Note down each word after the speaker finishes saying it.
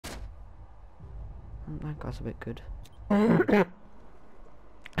That guy's a bit good. Did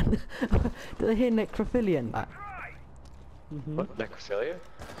I hear necrophilia in that? What? Necrophilia?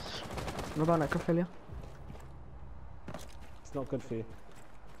 What about necrophilia? It's not good for you.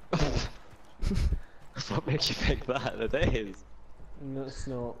 What makes you think that? It is. No, it's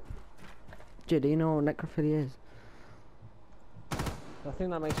not. Jid, do you know what necrophilia is? I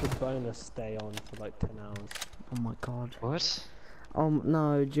think that makes your bonus stay on for like 10 hours. Oh my god. What?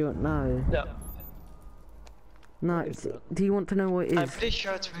 No, do you no? No. No, do you want to know what it is? I'm pretty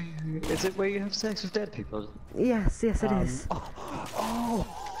sure it's where you... Is it where you have sex with dead people? Yes, yes it is. Oh!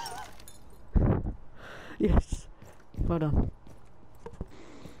 Yes. Well done.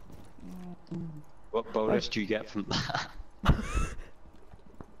 What bonus do you get from that?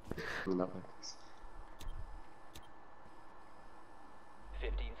 No.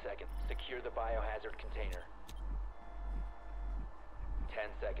 15 seconds. Secure the biohazard container. 10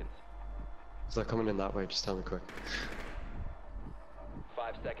 seconds. Is that coming in that way? Just tell me quick.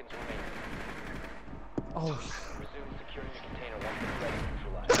 5 seconds remaining. Oh! Resume securing the container once the threat is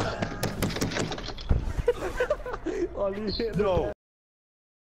neutralized. Oh, you hit the